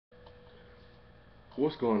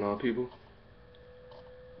What's going on, people?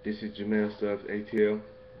 This is Jamel Stubbs, ATL,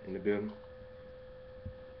 in the building.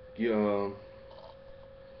 Give, um,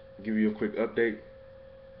 give you a quick update,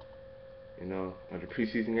 of the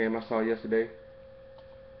preseason game I saw yesterday.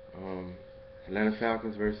 Um, Atlanta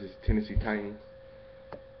Falcons versus Tennessee Titans.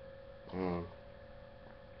 Um,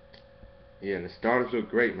 yeah, the starters look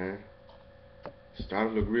great, man. The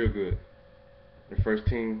starters look real good. The first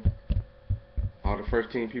team, all the first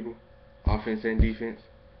team people, offense and defense.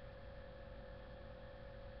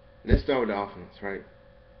 Let's start with the offense, right?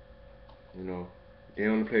 You know, they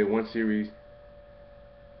only played one series.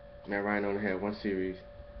 Matt Ryan only had one series.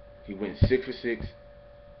 He went 6 for 6,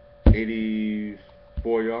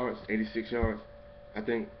 84 yards, 86 yards, I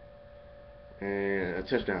think, and a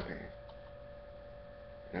touchdown pass.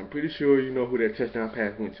 And I'm pretty sure you know who that touchdown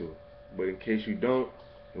pass went to. But in case you don't,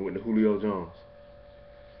 it went to Julio Jones.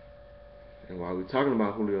 And while we're talking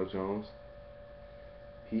about Julio Jones,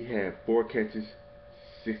 he had 4 catches,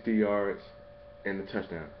 60 yards, and a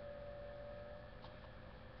touchdown.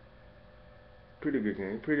 Pretty good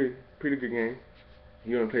game. Pretty good game.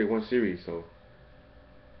 He only played one series, so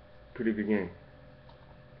pretty good game.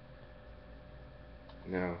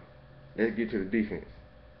 Now, let's get to the defense.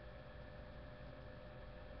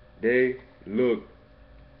 They look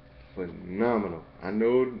phenomenal. I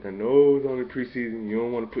know it's only preseason. You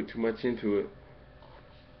don't want to put too much into it,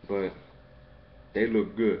 but they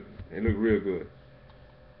look good. They look real good.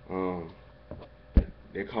 Um,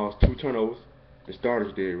 they caused 2 turnovers. The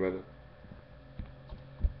starters did, rather.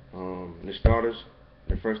 The starters,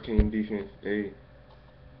 the first team defense, they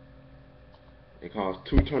caused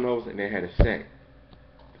 2 turnovers and they had a sack,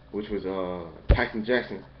 which was Tyson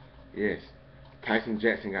Jackson. Yes, Tyson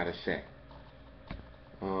Jackson got a sack.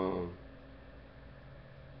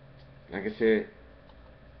 Like I said,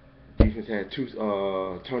 defense had 2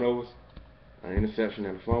 turnovers, an interception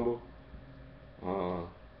and a fumble.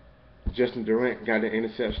 Justin Durant got the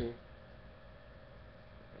interception,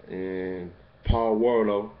 and Paul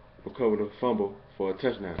Warlow recovered a fumble for a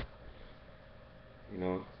touchdown. You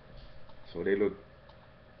know, so they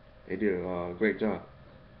did a great job.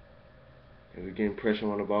 They were getting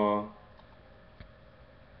pressure on the ball.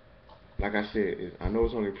 Like I said, I know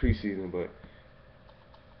it's only preseason, but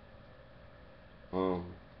um,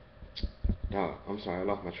 I'm sorry, I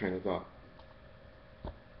lost my train of thought.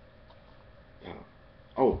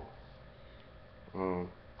 Oh, I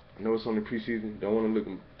know it's only preseason. Don't want to look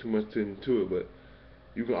too much into it, but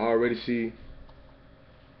you can already see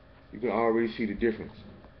the difference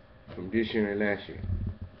from this year and last year.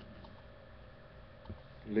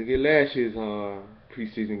 Look at last year's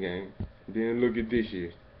preseason game, then look at this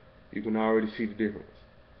year. You can already see the difference.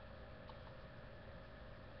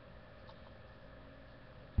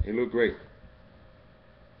 They look great.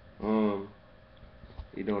 Um,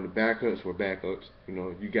 the backups were backups.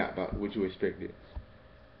 You got about what you expected.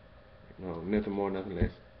 Nothing more, nothing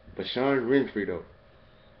less. But Sean Renfrey though,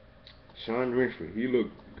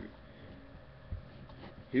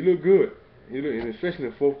 he looked good. And especially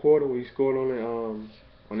in the fourth quarter when he scored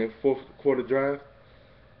on that fourth quarter drive,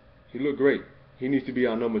 he looked great. He needs to be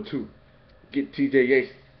our number 2. Get T.J.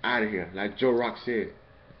 Yates out of here, like Joe Rock said.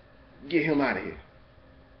 Get him out of here,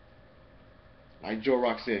 like Joe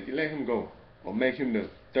Rock said. Let him go, or make him the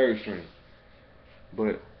 3rd string.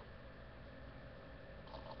 But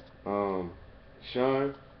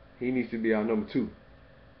Sean, he needs to be our number 2,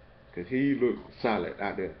 cause he looked solid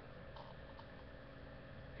out there.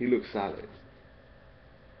 He looked solid.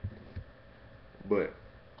 But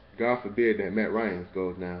God forbid that Matt Ryan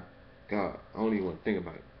goes down. God, I don't even want to think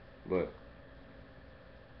about it. But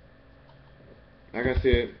like I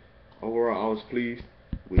said, overall I was pleased.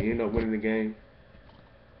 We ended up winning the game,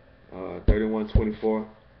 31-24.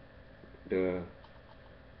 The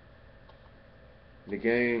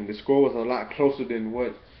score was a lot closer than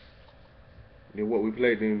what we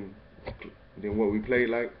played than what we played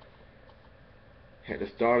like. Had the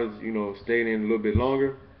starters, stayed in a little bit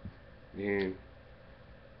longer, then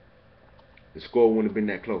the score wouldn't have been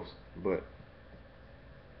that close. But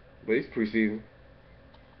it's preseason.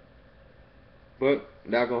 But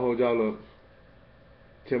not gonna hold y'all up.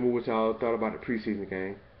 Tell me what y'all thought about the preseason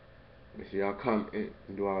game. Make sure y'all comment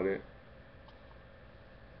and do all that.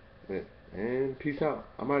 And peace out.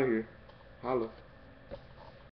 I'm out of here. Holla.